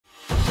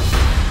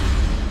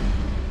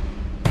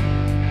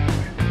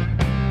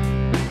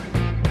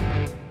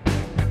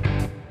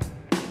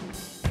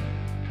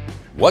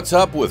What's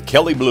up with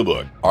Kelley Blue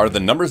Book? Are the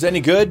numbers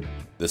any good?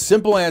 The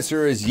simple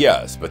answer is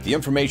yes, but the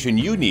information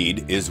you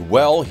need is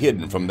well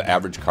hidden from the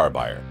average car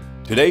buyer.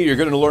 Today you're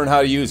going to learn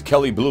how to use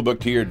Kelley Blue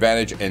Book to your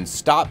advantage and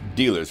stop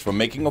dealers from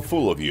making a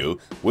fool of you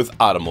with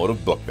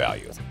automotive book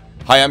value.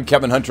 Hi, I'm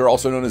Kevin Hunter,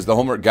 also known as the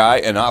Homework Guy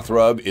and author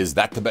of Is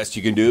That the Best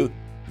You Can Do?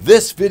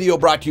 This video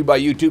brought to you by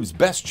YouTube's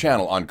best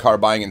channel on car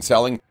buying and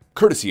selling,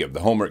 courtesy of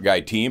the Homework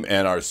Guy team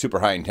and our super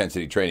high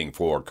intensity training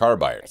for car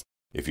buyers.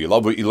 If you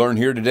love what you learn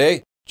here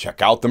today,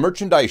 check out the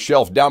merchandise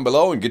shelf down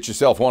below and get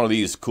yourself one of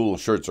these cool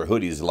shirts or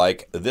hoodies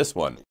like this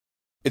one.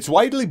 It's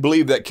widely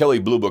believed that Kelley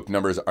Blue Book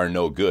numbers are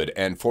no good,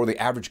 and for the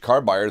average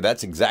car buyer,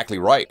 that's exactly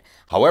right.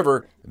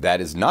 However, that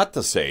is not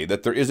to say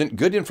that there isn't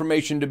good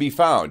information to be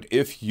found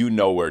if you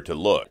know where to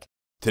look.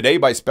 Today,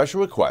 by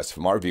special request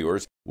from our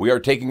viewers, we are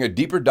taking a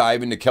deeper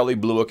dive into Kelley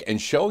Blue Book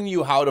and showing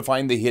you how to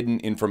find the hidden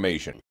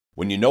information.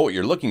 When you know what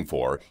you're looking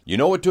for, you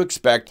know what to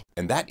expect,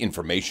 and that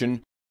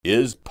information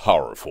is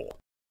powerful.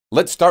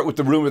 Let's start with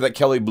the rumor that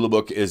Kelley Blue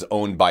Book is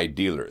owned by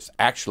dealers.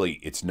 Actually,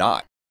 it's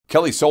not.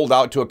 Kelley sold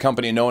out to a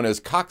company known as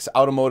COX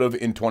Automotive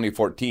in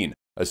 2014,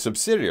 a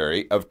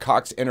subsidiary of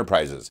Cox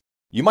Enterprises.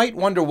 You might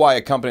wonder why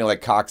a company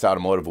like Cox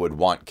Automotive would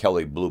want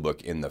Kelley Blue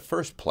Book in the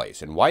first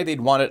place and why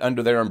they'd want it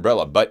under their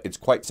umbrella, but it's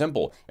quite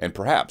simple and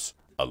perhaps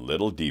a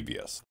little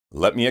devious.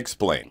 Let me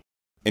explain.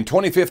 In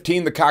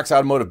 2015, the Cox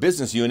Automotive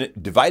business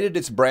unit divided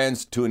its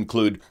brands to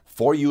include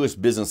 4 U.S.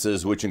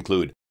 businesses, which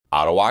include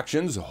auto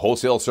auctions,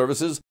 wholesale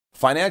services,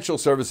 financial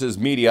services,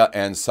 media,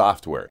 and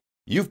software.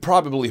 You've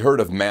probably heard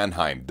of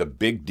Manheim, the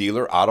big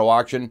dealer auto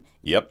auction.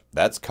 Yep,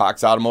 that's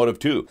Cox Automotive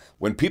too.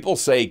 When people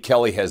say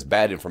Kelley has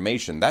bad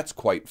information, that's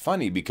quite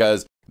funny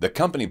because the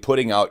company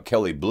putting out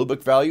Kelley Blue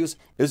Book values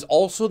is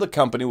also the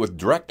company with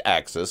direct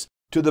access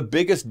to the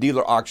biggest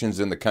dealer auctions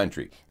in the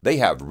country. They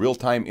have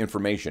real-time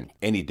information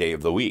any day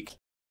of the week.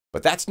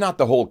 But that's not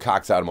the whole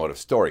Cox Automotive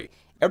story.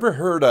 Ever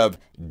heard of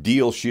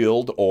Deal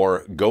Shield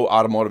or Go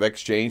Automotive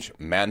Exchange,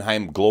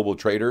 Manheim Global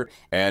Trader,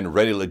 and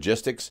Ready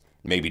Logistics?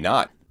 Maybe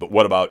not. But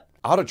what about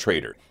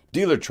AutoTrader,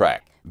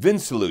 DealerTrack, VIN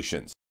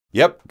Solutions?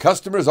 Yep,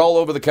 customers all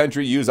over the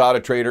country use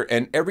AutoTrader,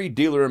 and every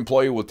dealer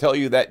employee will tell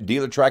you that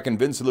DealerTrack and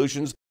VIN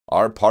Solutions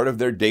are part of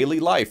their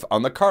daily life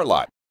on the car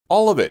lot.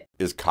 All of it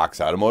is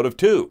Cox Automotive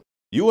too.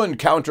 You will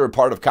encounter a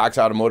part of Cox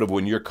Automotive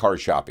when you're car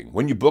shopping,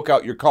 when you book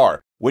out your car,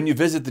 when you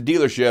visit the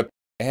dealership,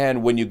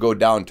 and when you go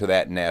down to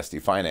that nasty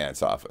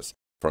finance office.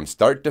 From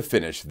start to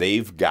finish,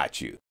 they've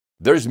got you.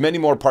 There's many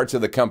more parts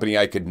of the company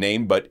I could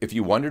name, but if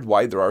you wondered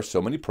why there are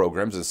so many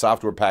programs and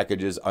software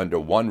packages under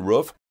one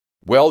roof,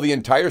 well, the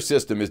entire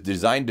system is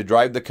designed to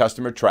drive the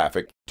customer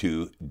traffic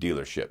to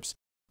dealerships.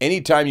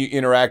 Anytime you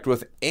interact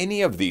with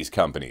any of these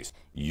companies,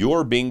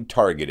 you're being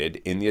targeted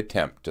in the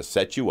attempt to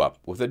set you up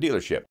with a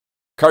dealership.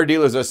 Car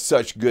dealers are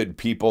such good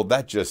people.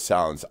 That just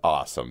sounds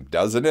awesome,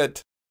 doesn't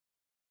it?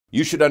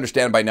 You should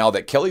understand by now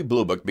that Kelley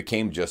Blue Book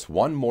became just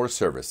one more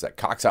service that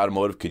Cox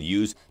Automotive could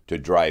use to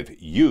drive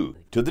you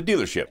to the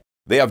dealership.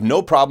 They have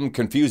no problem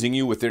confusing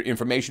you with their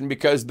information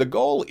because the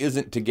goal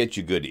isn't to get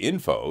you good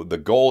info. The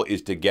goal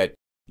is to get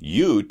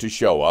you to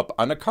show up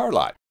on a car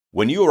lot.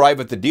 When you arrive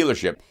at the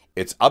dealership,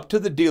 it's up to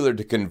the dealer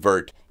to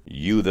convert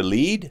you, the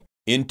lead,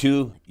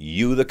 into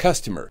you, the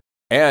customer.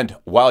 And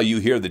while you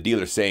hear the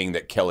dealer saying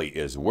that Kelley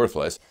is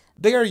worthless,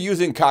 they are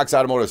using Cox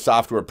Automotive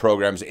software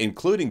programs,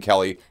 including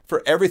Kelley,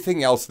 for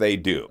everything else they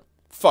do.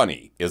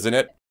 Funny, isn't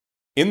it?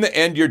 In the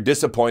end, you're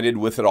disappointed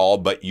with it all,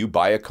 but you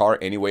buy a car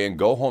anyway and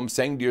go home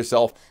saying to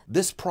yourself,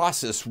 this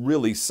process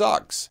really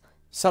sucks.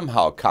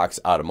 Somehow Cox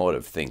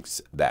Automotive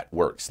thinks that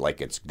works, like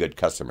it's good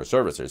customer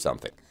service or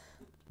something.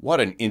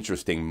 What an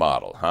interesting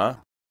model, huh?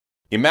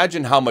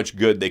 Imagine how much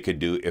good they could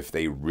do if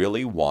they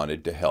really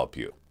wanted to help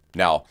you.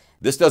 Now,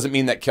 this doesn't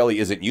mean that Kelley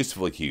isn't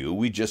useful to you.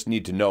 We just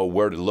need to know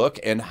where to look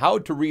and how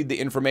to read the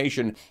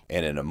information.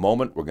 And in a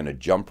moment, we're going to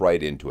jump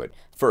right into it.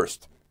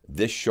 First,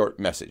 this short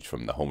message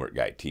from the Homework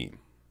Guy team.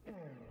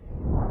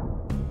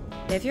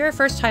 If you're a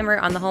first-timer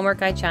on the Homework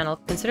Guy channel,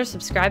 consider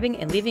subscribing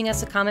and leaving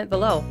us a comment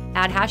below.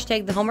 Add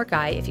hashtag the Homework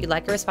Guy if you'd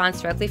like a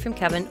response directly from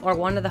Kevin or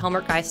one of the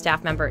Homework Guy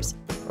staff members.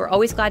 We're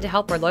always glad to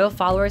help our loyal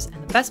followers,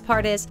 and the best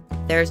part is,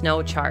 there's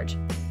no charge.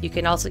 You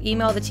can also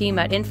email the team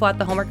at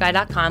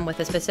info@thehomeworkguy.com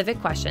with a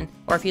specific question,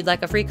 or if you'd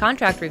like a free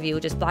contract review,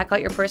 just black out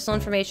your personal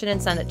information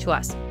and send it to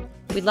us.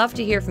 We'd love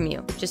to hear from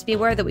you. Just be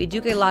aware that we do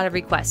get a lot of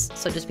requests,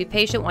 so just be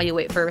patient while you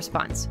wait for a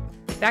response.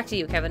 Back to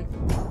you, Kevin.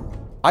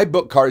 I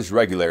book cars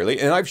regularly,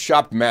 and I've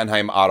shopped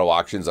Manheim Auto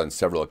Auctions on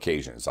several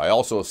occasions. I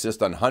also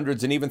assist on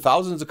hundreds and even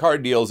thousands of car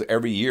deals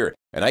every year,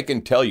 and I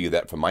can tell you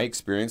that from my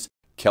experience,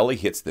 Kelley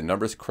hits the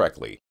numbers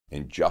correctly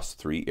in just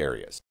 3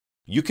 areas.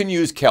 You can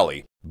use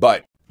Kelley,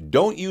 but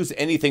don't use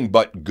anything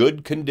but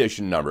good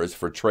condition numbers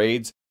for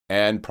trades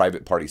and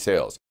private party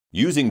sales.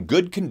 Using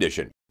good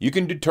condition, you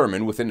can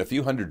determine within a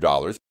few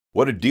 $100s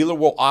what a dealer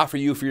will offer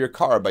you for your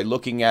car by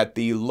looking at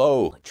the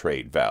low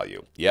trade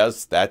value.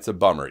 Yes, that's a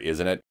bummer,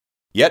 isn't it?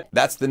 Yet,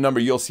 that's the number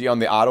you'll see on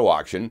the auto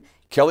auction.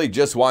 Kelley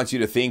just wants you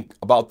to think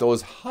about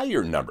those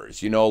higher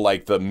numbers,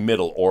 like the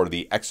middle or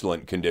the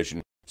excellent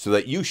condition, so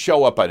that you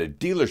show up at a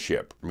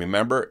dealership.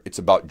 Remember, it's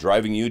about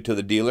driving you to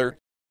the dealer.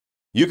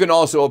 You can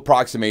also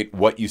approximate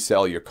what you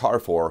sell your car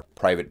for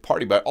private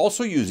party by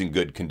also using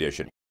good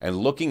condition and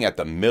looking at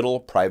the middle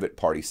private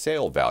party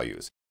sale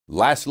values.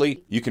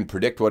 Lastly, you can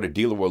predict what a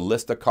dealer will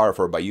list a car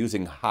for by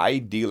using high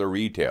dealer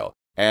retail.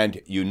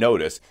 And you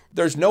notice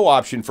there's no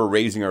option for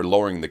raising or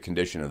lowering the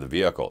condition of the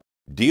vehicle.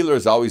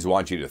 Dealers always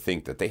want you to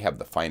think that they have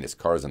the finest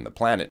cars on the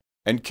planet,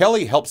 and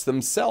Kelley helps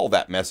them sell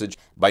that message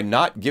by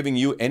not giving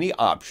you any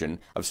option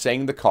of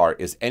saying the car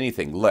is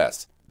anything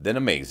less than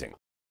amazing.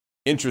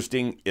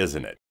 Interesting,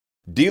 isn't it?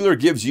 Dealer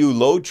gives you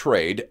low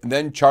trade,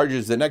 then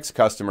charges the next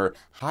customer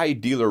high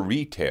dealer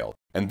retail,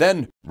 and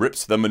then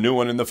rips them a new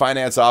one in the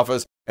finance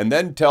office, and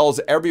then tells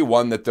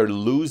everyone that they're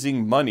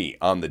losing money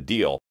on the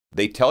deal.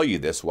 They tell you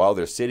this while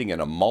they're sitting in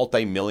a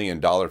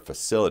multi-million-dollar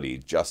facility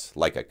just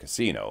like a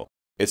casino.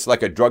 It's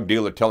like a drug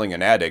dealer telling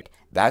an addict,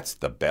 "That's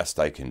the best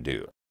I can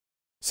do."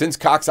 Since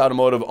Cox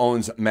Automotive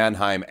owns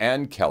Manheim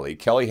and Kelley,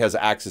 Kelley has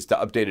access to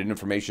updated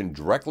information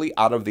directly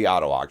out of the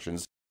auto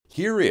auctions.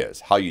 Here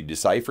is how you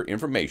decipher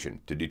information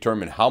to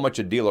determine how much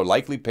a dealer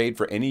likely paid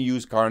for any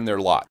used car in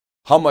their lot,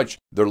 how much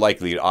they're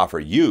likely to offer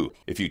you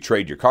if you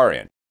trade your car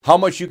in, how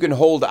much you can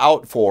hold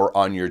out for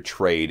on your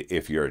trade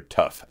if you're a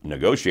tough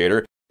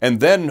negotiator, and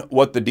then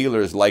what the dealer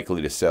is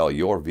likely to sell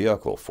your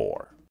vehicle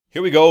for.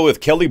 Here we go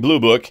with Kelley Blue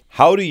Book,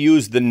 how to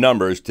use the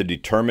numbers to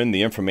determine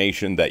the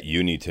information that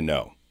you need to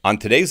know. On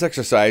today's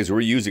exercise,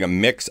 we're using a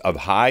mix of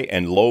high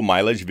and low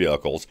mileage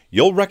vehicles.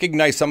 You'll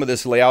recognize some of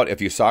this layout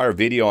if you saw our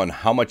video on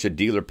how much a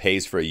dealer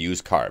pays for a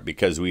used car,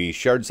 because we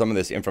shared some of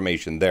this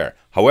information there.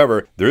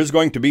 However, there is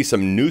going to be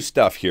some new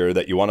stuff here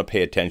that you want to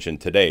pay attention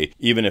today,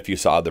 even if you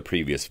saw the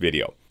previous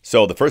video.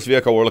 So the first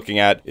vehicle we're looking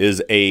at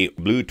is a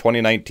blue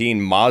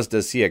 2019 Mazda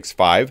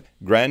CX-5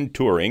 Grand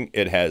Touring.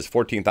 It has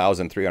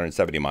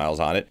 14,370 miles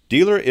on it.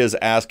 Dealer is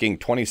asking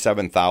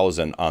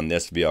 $27,000 on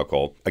this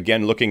vehicle.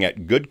 Again, looking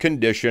at good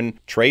condition,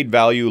 trade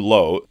value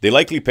low. They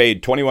likely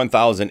paid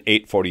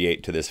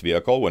 $21,848 to this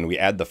vehicle. When we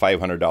add the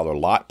 $500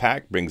 lot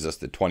pack, brings us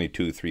to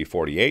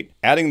 $22,348.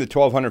 Adding the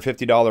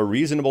 $1,250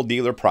 reasonable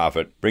dealer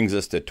profit brings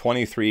us to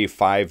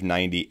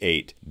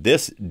 $23,598.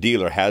 This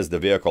dealer has the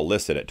vehicle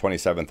listed at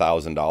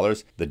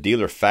 $27,000. The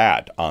dealer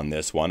fat on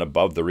this one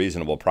above the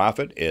reasonable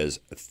profit is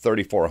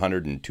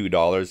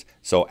 $3,402.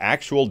 So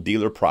actual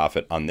dealer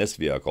profit on this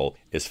vehicle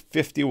is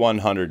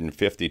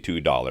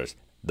 $5,152.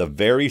 The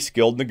very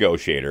skilled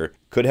negotiator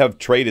could have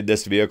traded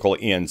this vehicle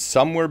in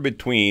somewhere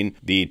between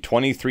the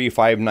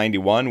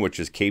 $23,591, which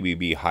is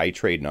KBB high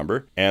trade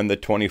number, and the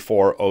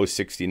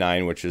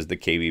 $24,069, which is the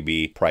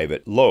KBB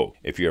private low.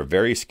 If you're a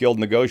very skilled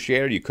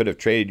negotiator, you could have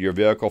traded your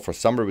vehicle for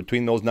somewhere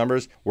between those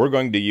numbers. We're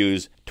going to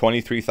use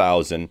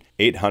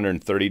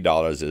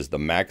 $23,830 is the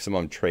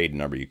maximum trade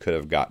number you could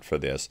have got for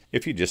this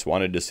if you just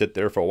wanted to sit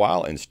there for a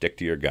while and stick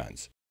to your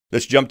guns.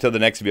 Let's jump to the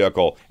next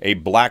vehicle, a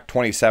black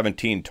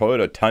 2017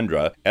 Toyota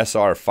Tundra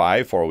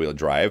SR5 four-wheel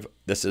drive.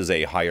 This is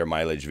a higher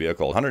mileage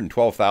vehicle.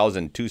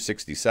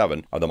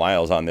 112,267 are the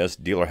miles on this.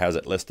 Dealer has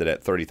it listed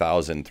at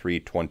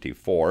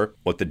 $30,324.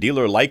 What the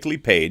dealer likely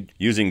paid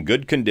using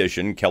good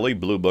condition Kelley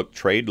Blue Book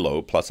trade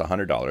low plus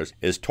 $100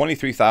 is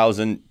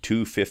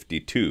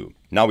 $23,252.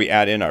 Now we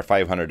add in our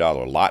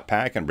 $500 lot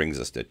pack and brings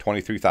us to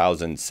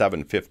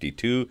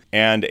 $23,752,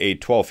 and a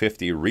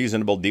 $1,250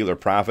 reasonable dealer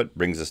profit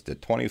brings us to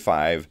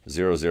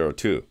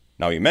 $25,002.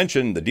 Now, you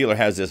mentioned the dealer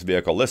has this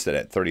vehicle listed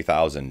at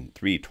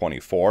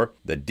 $30,324.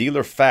 The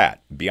dealer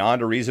fat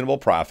beyond a reasonable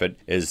profit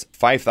is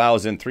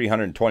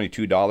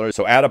 $5,322.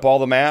 So add up all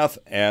the math,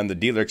 and the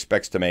dealer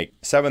expects to make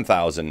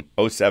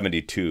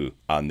 $7,072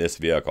 on this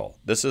vehicle.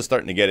 This is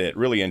starting to get it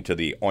really into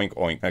the oink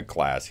oink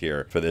class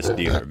here for this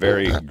dealer.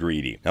 Very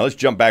greedy. Now let's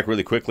jump back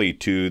really quickly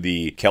to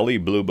the Kelley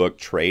Blue Book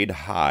trade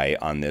high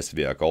on this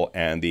vehicle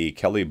and the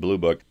Kelley Blue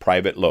Book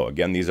private low.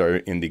 Again, these are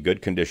in the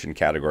good condition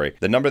category.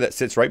 The number that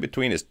sits right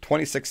between is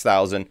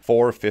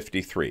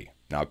 $26,453.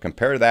 Now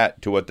compare that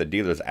to what the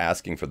dealer's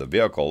asking for the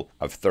vehicle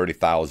of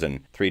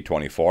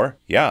 $30,324.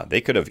 Yeah,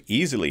 they could have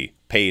easily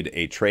paid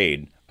a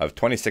trade of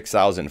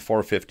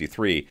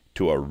 $26,453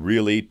 to a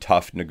really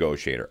tough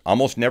negotiator.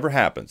 Almost never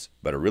happens,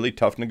 but a really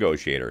tough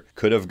negotiator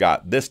could have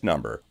got this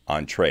number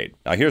on trade.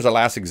 Now here's our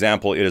last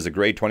example. It is a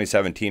gray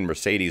 2017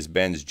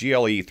 Mercedes-Benz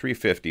GLE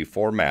 350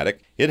 4MATIC.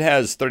 It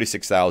has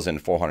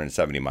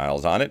 36,470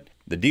 miles on it.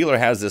 The dealer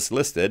has this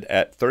listed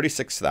at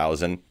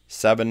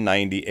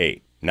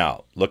 $36,798.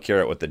 Now, look here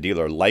at what the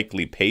dealer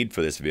likely paid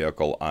for this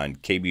vehicle on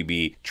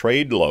KBB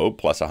trade low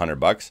plus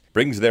 $100,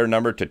 brings their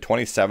number to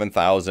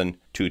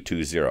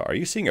 $27,220. Are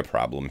you seeing a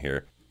problem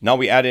here? Now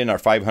we add in our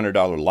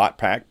 $500 lot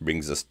pack,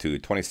 brings us to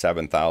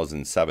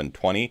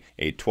 $27,720,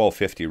 a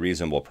 $1,250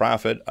 reasonable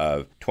profit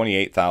of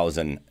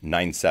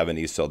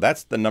 $28,970. So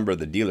that's the number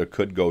the dealer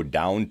could go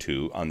down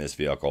to on this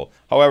vehicle.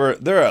 However,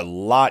 they're a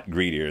lot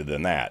greedier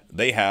than that.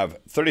 They have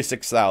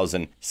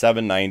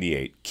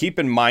 $36,798. Keep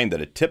in mind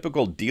that a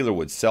typical dealer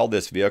would sell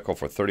this vehicle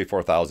for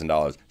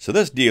 $34,000. So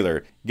this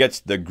dealer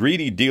gets the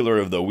Greedy Dealer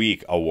of the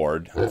Week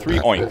award. 3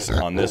 oinks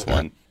on this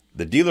one.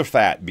 The dealer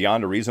fat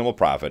beyond a reasonable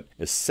profit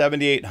is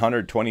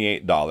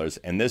 $7,828,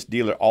 and this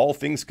dealer, all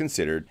things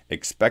considered,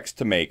 expects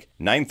to make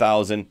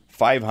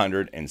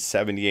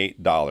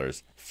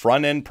 $9,578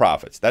 front-end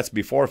profits. That's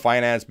before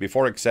finance,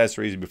 before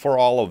accessories, before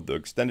all of the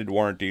extended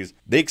warranties.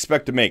 They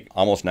expect to make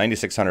almost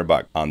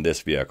 $9,600 on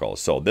this vehicle.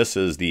 So this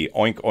is the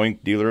Oink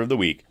Oink Dealer of the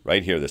Week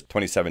right here, this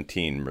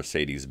 2017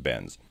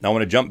 Mercedes-Benz. Now I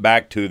want to jump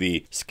back to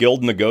the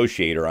skilled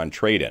negotiator on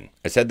trade-in.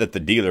 I said that the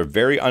dealer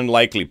very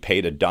unlikely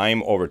paid a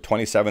dime over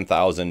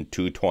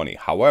 $27,220.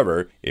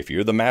 However, if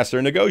you're the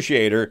master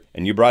negotiator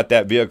and you brought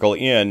that vehicle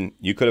in,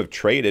 you could have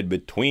traded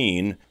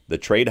between the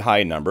trade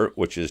high number,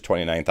 which is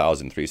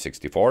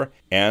 $29,364,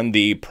 and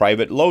the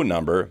private low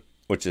number,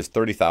 which is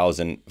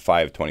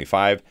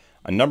 $30,525.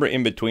 A number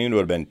in between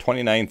would have been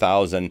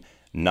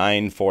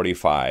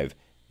 $29,945.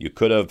 You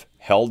could have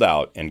held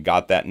out and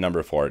got that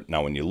number for it.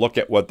 Now, when you look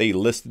at what they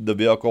listed the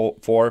vehicle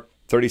for,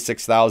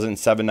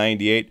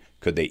 $36,798,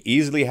 could they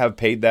easily have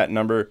paid that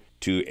number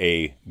to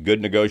a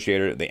good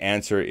negotiator? The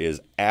answer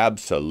is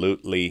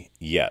absolutely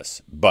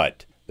yes,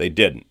 but they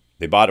didn't.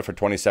 They bought it for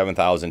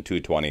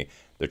 $27,220.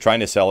 They're trying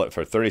to sell it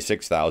for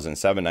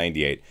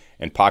 $36,798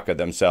 and pocket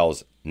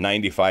themselves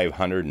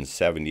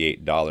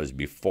 $9,578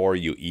 before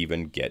you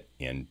even get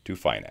into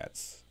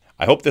finance.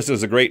 I hope this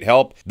is a great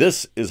help.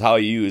 This is how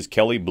you use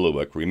Kelley Blue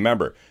Book.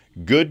 Remember,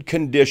 good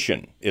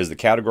condition is the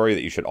category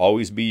that you should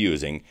always be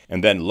using,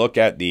 and then look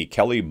at the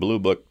Kelley Blue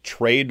Book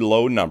trade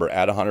low number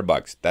at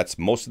 $100. That's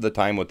most of the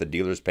time what the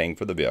dealer's paying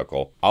for the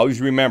vehicle. Always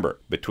remember,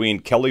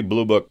 between Kelley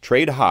Blue Book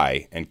trade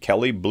high and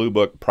Kelley Blue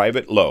Book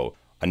private low,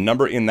 a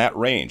number in that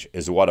range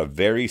is what a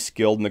very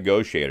skilled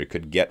negotiator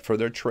could get for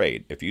their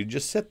trade if you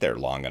just sit there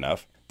long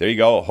enough. There you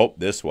go. Hope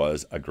this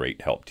was a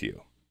great help to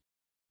you.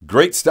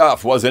 Great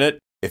stuff, wasn't it?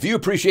 If you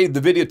appreciated the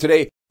video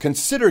today,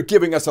 consider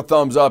giving us a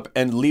thumbs up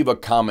and leave a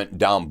comment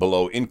down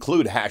below.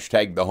 Include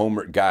hashtag the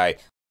homework guy.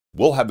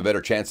 We'll have a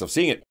better chance of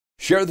seeing it.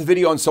 Share the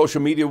video on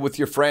social media with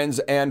your friends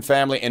and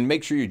family, and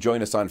make sure you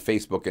join us on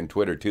Facebook and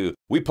Twitter too.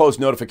 We post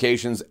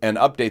notifications and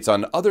updates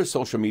on other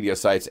social media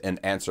sites and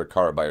answer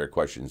car buyer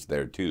questions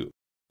there too.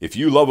 If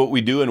you love what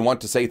we do and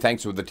want to say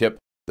thanks for the tip,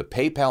 the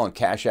PayPal and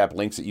Cash App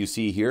links that you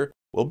see here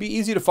will be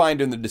easy to find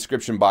in the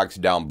description box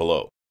down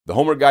below. The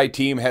Homework Guy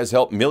team has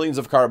helped millions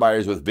of car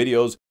buyers with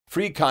videos,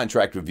 free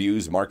contract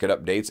reviews, market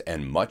updates,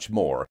 and much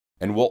more,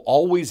 and we'll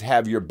always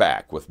have your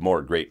back with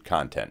more great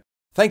content.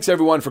 Thanks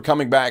everyone for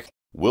coming back.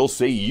 We'll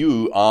see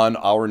you on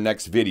our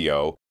next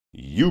video.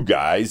 You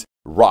guys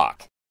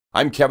rock.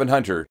 I'm Kevin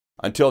Hunter.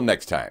 Until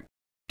next time,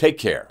 take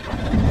care.